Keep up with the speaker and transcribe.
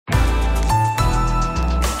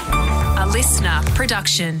listener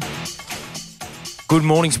production. Good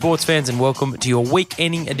morning, sports fans, and welcome to your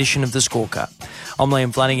week-ending edition of The Scorecard. I'm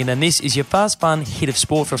Liam Flanagan, and this is your fast, fun hit of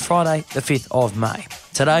sport for Friday, the 5th of May.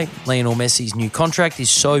 Today, Lionel Messi's new contract is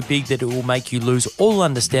so big that it will make you lose all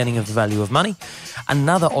understanding of the value of money.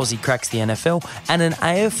 Another Aussie cracks the NFL, and an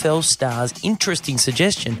AFL star's interesting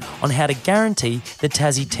suggestion on how to guarantee the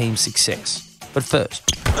Tassie team's success. But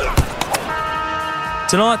first,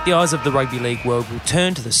 tonight, the eyes of the rugby league world will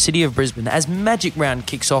turn to the city of Brisbane as Magic Round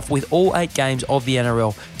kicks off with all 8 games of the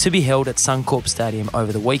NRL to be held at Suncorp Stadium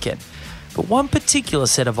over the weekend. But one particular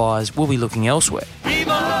set of eyes will be looking elsewhere.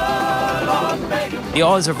 The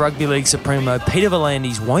eyes of Rugby League Supremo Peter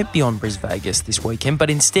V'landys won't be on Bris Vegas this weekend, but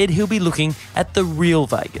instead he'll be looking at the real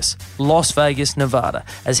Vegas, Las Vegas, Nevada,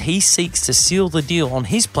 as he seeks to seal the deal on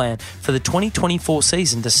his plan for the 2024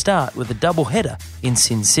 season to start with a doubleheader in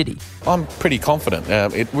Sin City. I'm pretty confident.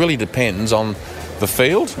 It really depends on the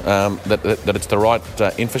field, that it's the right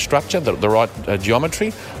infrastructure, the right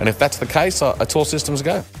geometry, and if that's the case, it's all systems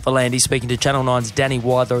go. V'landys speaking to Channel 9's Danny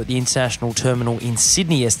Weidler at the International Terminal in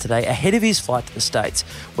Sydney yesterday ahead of his flight to the States,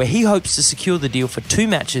 where he hopes to secure the deal for 2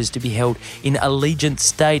 matches to be held in Allegiant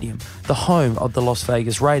Stadium, the home of the Las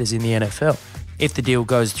Vegas Raiders in the NFL. If the deal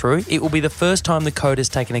goes through, it will be the first time the Code has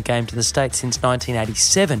taken a game to the States since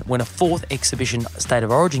 1987, when a 4th exhibition State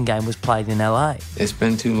of Origin game was played in LA. It's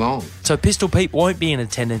been too long. So Pistol Pete won't be in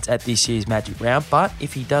attendance at this year's Magic Round, but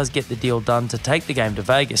if he does get the deal done to take the game to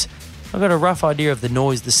Vegas, I've got a rough idea of the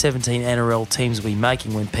noise the 17 NRL teams will be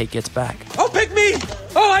making when Pete gets back. Oh, pick me!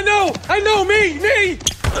 Oh, I know, me!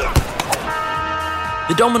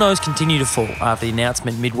 The dominoes continue to fall after the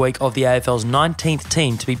announcement midweek of the AFL's 19th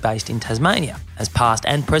team to be based in Tasmania, as past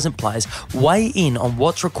and present players weigh in on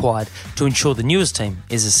what's required to ensure the newest team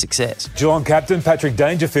is a success. Geelong captain Patrick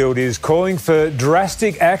Dangerfield is calling for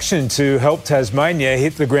drastic action to help Tasmania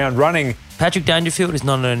hit the ground running. Patrick Dangerfield is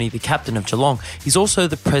not only the captain of Geelong, he's also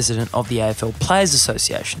the president of the AFL Players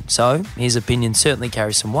Association, so his opinion certainly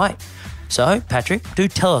carries some weight. So, Patrick, do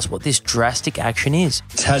tell us what this drastic action is.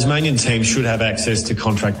 Tasmanian teams should have access to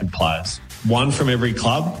contracted players. One from every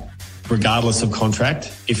club, regardless of contract,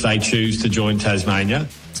 if they choose to join Tasmania.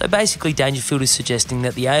 So basically, Dangerfield is suggesting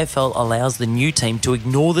that the AFL allows the new team to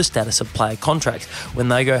ignore the status of player contracts when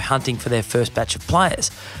they go hunting for their first batch of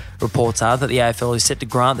players. Reports are that the AFL is set to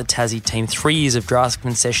grant the Tassie team 3 years of draft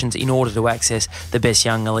concessions in order to access the best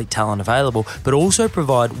young elite talent available, but also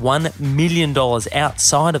provide $1 million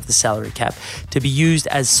outside of the salary cap to be used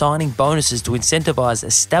as signing bonuses to incentivise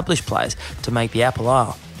established players to make the Apple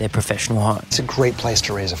Isle their professional home. It's a great place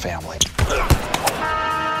to raise a family.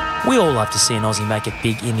 We all love to see an Aussie make it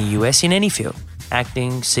big in the US in any field,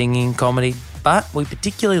 acting, singing, comedy, but we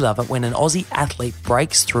particularly love it when an Aussie athlete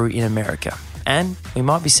breaks through in America. And we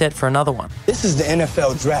might be set for another one. This is the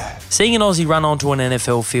NFL draft. Seeing an Aussie run onto an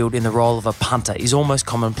NFL field in the role of a punter is almost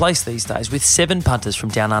commonplace these days, with 7 punters from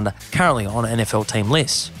down under currently on NFL team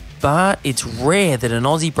lists. But it's rare that an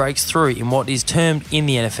Aussie breaks through in what is termed in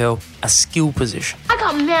the NFL a skill position. I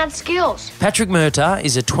got mad skills. Patrick Murtagh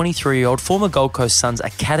is a 23-year-old former Gold Coast Suns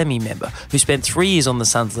Academy member who spent 3 years on the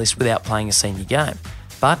Suns list without playing a senior game.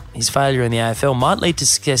 But his failure in the AFL might lead to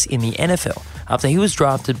success in the NFL after he was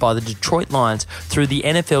drafted by the Detroit Lions through the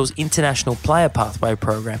NFL's International Player Pathway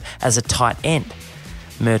program as a tight end.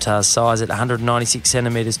 Murtagh's size at 196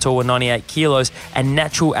 centimetres tall and 98 kilos and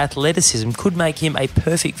natural athleticism could make him a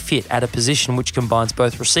perfect fit at a position which combines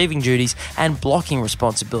both receiving duties and blocking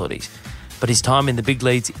responsibilities. But his time in the big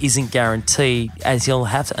leagues isn't guaranteed, as he'll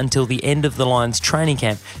have until the end of the Lions training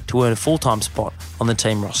camp to earn a full-time spot on the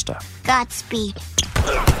team roster. Godspeed.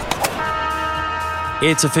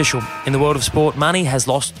 It's official. In the world of sport, money has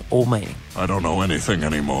lost all meaning. I don't know anything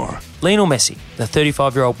anymore. Lionel Messi, the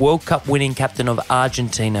 35-year-old World Cup winning captain of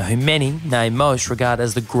Argentina, who many, nay most, regard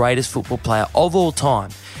as the greatest football player of all time,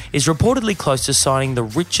 is reportedly close to signing the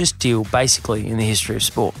richest deal basically in the history of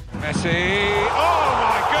sport. Messi, oh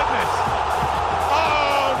my goodness.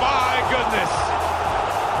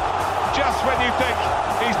 Just when you think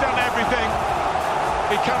he's done everything,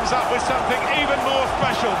 he comes up with something even more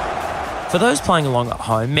special. For those playing along at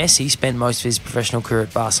home, Messi spent most of his professional career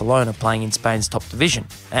at Barcelona playing in Spain's top division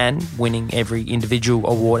and winning every individual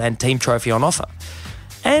award and team trophy on offer.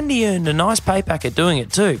 And he earned a nice payback at doing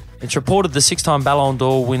it too. It's reported the 6-time Ballon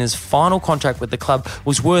d'Or winner's final contract with the club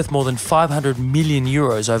was worth more than 500 million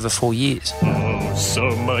euros over 4 years. Oh,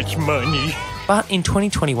 so much money. But in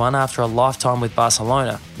 2021, after a lifetime with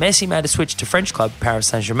Barcelona, Messi made a switch to French club Paris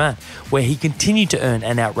Saint-Germain, where he continued to earn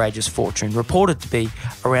an outrageous fortune, reported to be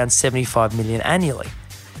around 75 million annually.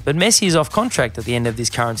 But Messi is off contract at the end of this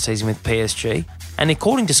current season with PSG, And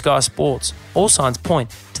according to Sky Sports, all signs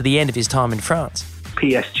point to the end of his time in France.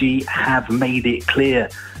 PSG have made it clear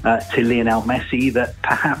to Lionel Messi that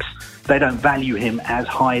perhaps they don't value him as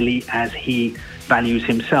highly as he values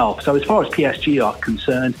himself. So as far as PSG are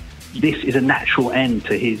concerned, this is a natural end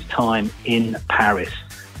to his time in Paris.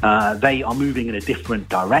 They are moving in a different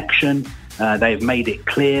direction. They've made it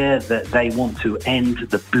clear that they want to end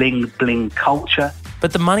the bling-bling culture.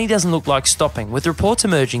 But the money doesn't look like stopping, with reports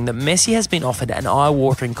emerging that Messi has been offered an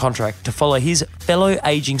eye-watering contract to follow his fellow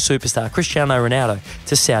ageing superstar Cristiano Ronaldo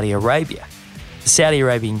to Saudi Arabia. The Saudi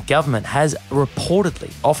Arabian government has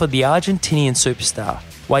reportedly offered the Argentinian superstar,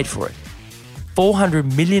 wait for it,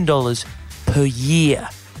 $400 million per year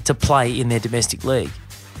to play in their domestic league.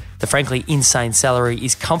 The frankly insane salary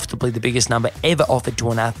is comfortably the biggest number ever offered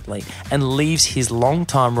to an athlete and leaves his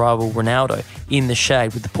longtime rival Ronaldo in the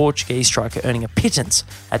shade, with the Portuguese striker earning a pittance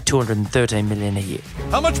at $213 million a year.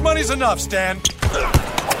 How much money's enough, Stan?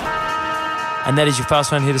 And that is your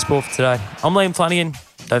Fast Phone Hitter Sport for today. I'm Liam Flanagan.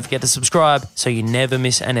 Don't forget to subscribe so you never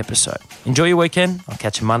miss an episode. Enjoy your weekend. I'll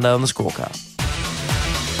catch you Monday on the Scorecard.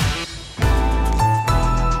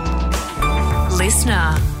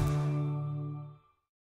 Listener.